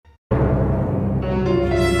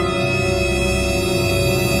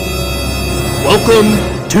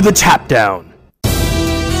Welcome to the Tap Down.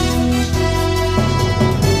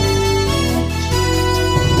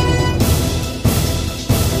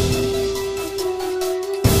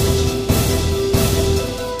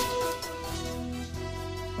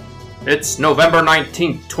 It's November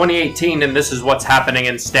 19th, 2018, and this is what's happening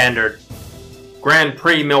in Standard. Grand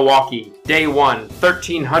Prix Milwaukee, Day 1,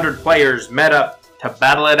 1,300 players met up to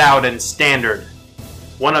battle it out in Standard.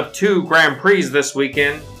 One of two Grand Prix this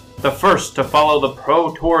weekend, the first to follow the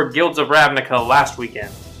Pro Tour Guilds of Ravnica last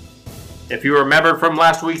weekend. If you remember from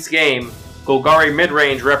last week's game, Golgari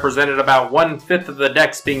Midrange represented about 1/5 of the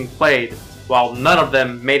decks being played, while none of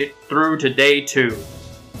them made it through to Day 2.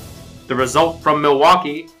 The result from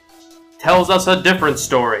Milwaukee tells us a different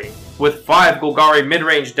story, with 5 Golgari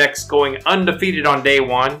Midrange decks going undefeated on Day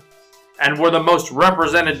 1, and were the most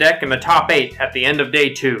represented deck in the top 8 at the end of Day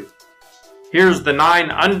 2. Here's the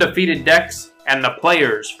 9 undefeated decks and the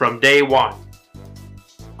players from Day 1.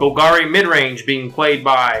 Golgari Midrange being played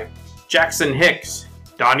by Jackson Hicks,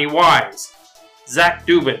 Donnie Wise, Zach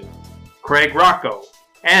Dubin, Craig Rocco,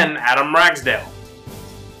 and Adam Ragsdale.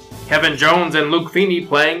 Kevin Jones and Luke Feeney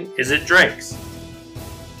playing Is It Drakes.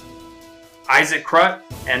 Isaac Krutt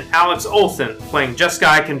and Alex Olson playing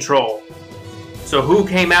Jeskai Control. So who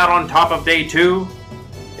came out on top of Day 2?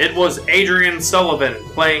 It was Adrian Sullivan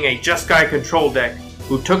playing a Jeskai Control deck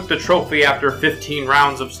who took the trophy after 15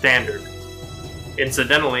 rounds of Standard.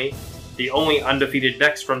 Incidentally, the only undefeated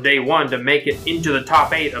decks from Day 1 to make it into the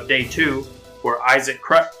top 8 of Day 2 were Isaac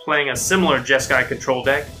Krutt playing a similar Jeskai Control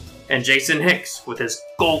deck and Jason Hicks with his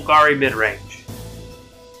Golgari Midrange.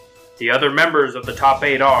 The other members of the top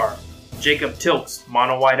 8 are Jacob Tilks,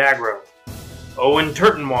 Mono White Aggro, Owen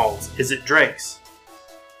Turtenwald's Is It Drakes,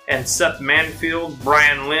 and Seth Manfield,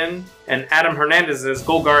 Brian Lynn, and Adam Hernandez's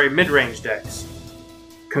Golgari Midrange decks.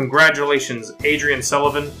 Congratulations, Adrian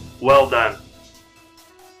Sullivan, well done.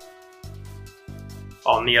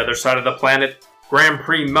 On the other side of the planet, Grand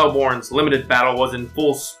Prix Melbourne's limited battle was in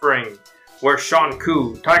full spring, where Sean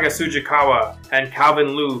Koo, Taiga Tsujikawa, and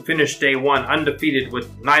Calvin Liu finished Day 1 undefeated with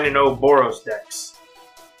 9-0 Boros decks.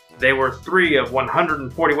 They were 3 of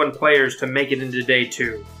 141 players to make it into Day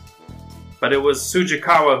 2. But it was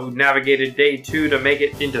Tsujikawa who navigated Day 2 to make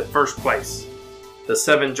it into first place. The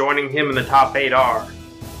 7 joining him in the top 8 are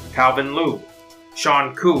Calvin Liu,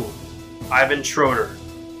 Sean Koo, Ivan Schroeder,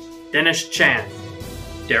 Dennis Chan,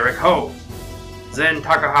 Derek Ho, Zen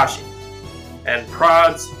Takahashi, and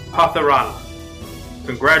Prads Patharana.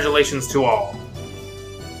 Congratulations to all.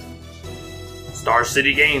 Star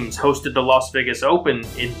City Games hosted the Las Vegas Open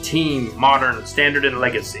in Team, Modern, Standard, and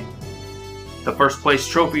Legacy. The first place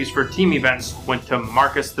trophies for team events went to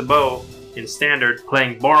Marcus Thibault in Standard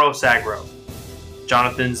playing Boros Aggro,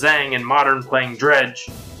 Jonathan Zhang in Modern playing Dredge,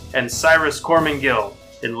 and Cyrus Cormangill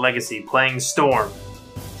in Legacy playing Storm.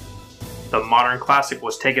 The Modern Classic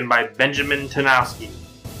was taken by Benjamin Tanowski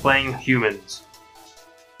playing Humans.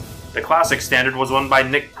 The Classic Standard was won by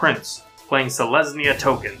Nick Prince playing Selesnya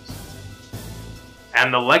Tokens.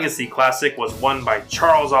 And the Legacy Classic was won by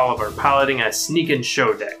Charles Oliver piloting a Sneak and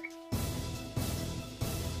Show deck.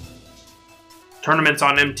 Tournaments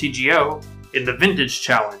on MTGO. In the Vintage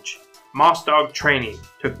Challenge, Moss Dog Training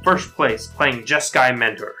took first place playing Jeskai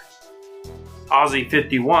Mentor.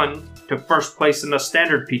 Ozzy51 took first place in the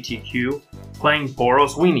Standard PTQ playing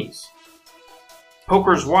Boros Weenies.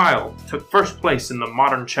 Poker's Wild took first place in the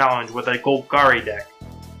Modern Challenge with a Golgari deck.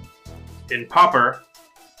 In Pauper,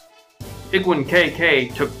 Igwin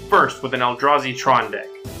KK took first with an Eldrazi Tron deck.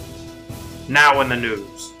 Now in the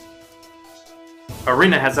news.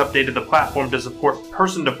 Arena has updated the platform to support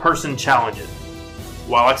person-to-person challenges.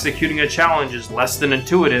 While executing a challenge is less than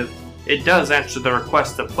intuitive, it does answer the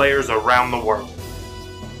requests of players around the world.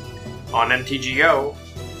 On MTGO,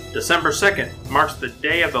 December 2nd marks the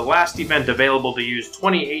day of the last event available to use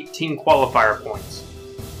 2018 qualifier points.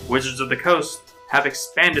 Wizards of the Coast have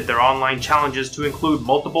expanded their online challenges to include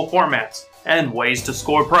multiple formats and ways to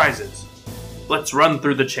score prizes. Let's run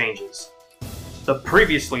through the changes. The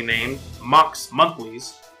previously named Mox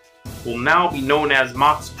Monthlies will now be known as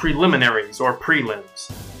Mox Preliminaries or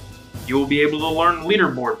Prelims. You will be able to learn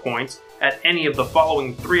leaderboard points at any of the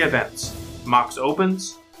following 3 events: Mox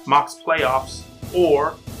Opens, Mox Playoffs,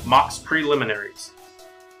 or Mox Preliminaries.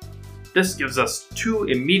 This gives us 2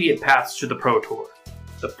 immediate paths to the Pro Tour.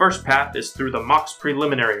 The first path is through the Mox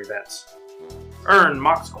Preliminary events. Earn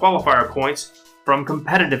Mox Qualifier points from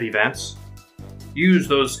competitive events. Use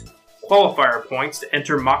those qualifier points to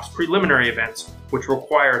enter Mox Preliminary events, which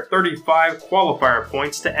require 35 qualifier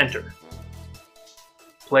points to enter.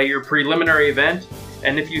 Play your preliminary event,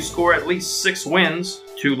 and if you score at least 6 wins,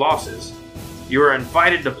 2 losses, you are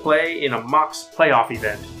invited to play in a MOX playoff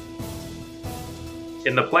event.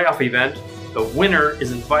 In the playoff event, the winner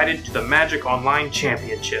is invited to the Magic Online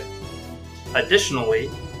Championship. Additionally,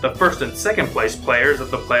 the first and second place players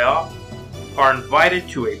of the playoff are invited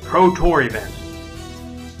to a Pro Tour event.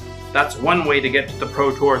 That's one way to get to the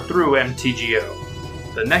Pro Tour through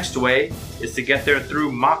MTGO. The next way is to get there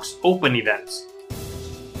through MOX Open events.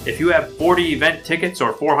 If you have 40 event tickets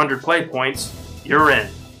or 400 play points, you're in,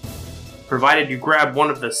 provided you grab one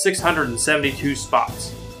of the 672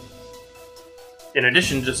 spots. In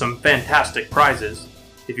addition to some fantastic prizes,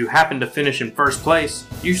 if you happen to finish in first place,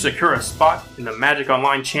 you secure a spot in the Magic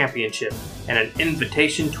Online Championship and an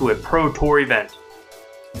invitation to a Pro Tour event.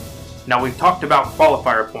 Now we've talked about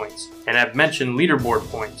qualifier points and have mentioned leaderboard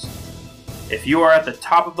points. If you are at the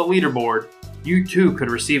top of the leaderboard, you too could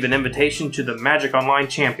receive an invitation to the Magic Online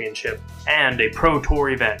Championship and a Pro Tour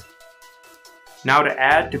event. Now to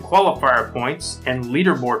add to qualifier points and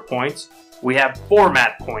leaderboard points, we have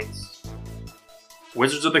format points.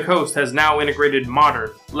 Wizards of the Coast has now integrated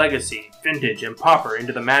Modern, Legacy, Vintage, and Pauper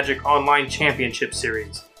into the Magic Online Championship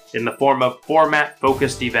Series in the form of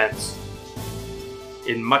format-focused events.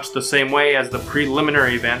 In much the same way as the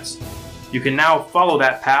preliminary events, you can now follow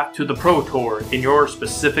that path to the Pro Tour in your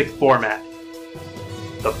specific format.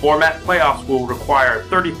 The format playoffs will require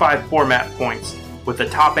 35 format points, with the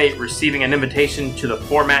top 8 receiving an invitation to the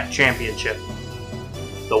Format Championship.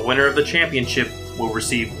 The winner of the championship will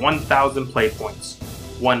receive 1,000 play points,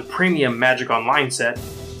 1 premium Magic Online set,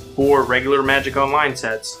 4 regular Magic Online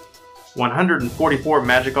sets, 144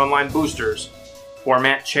 Magic Online boosters,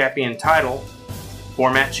 Format Champion title,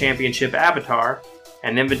 Format Championship avatar,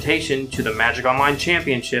 an invitation to the Magic Online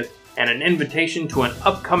Championship, and an invitation to an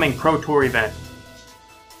upcoming Pro Tour event.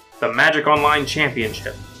 The Magic Online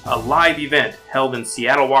Championship, a live event held in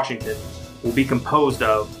Seattle, Washington, will be composed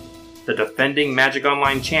of the defending Magic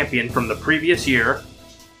Online champion from the previous year,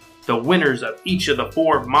 the winners of each of the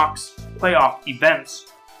 4 MOX playoff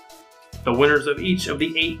events, the winners of each of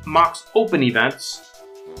the 8 MOX Open events,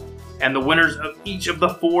 and the winners of each of the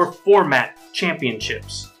 4 format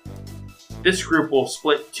championships. This group will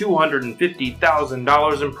split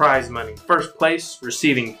 $250,000 in prize money, first place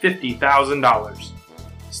receiving $50,000.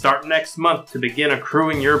 Start next month to begin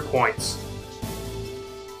accruing your points.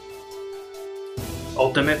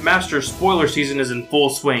 Ultimate Masters spoiler season is in full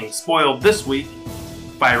swing. Spoiled this week: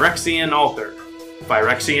 Phyrexian Altar,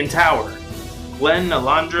 Phyrexian Tower, Glen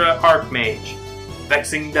Elandra Archmage,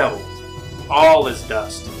 Vexing Devil, All is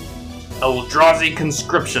Dust, Eldrazi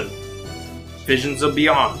Conscription, Visions of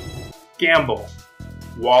Beyond, Gamble,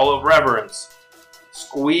 Wall of Reverence,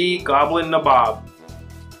 Squee Goblin Nabob,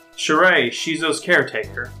 Shirei Shizo's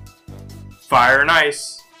Caretaker, Fire and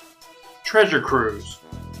Ice, Treasure Cruise,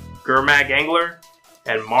 Gurmag Angler,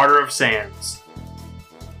 and Martyr of Sands.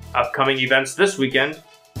 Upcoming events this weekend: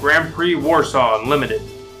 Grand Prix Warsaw Unlimited,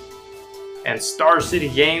 and Star City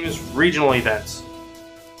Games regional events.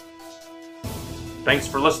 Thanks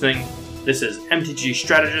for listening. This is MTG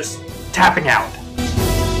Strategist tapping out.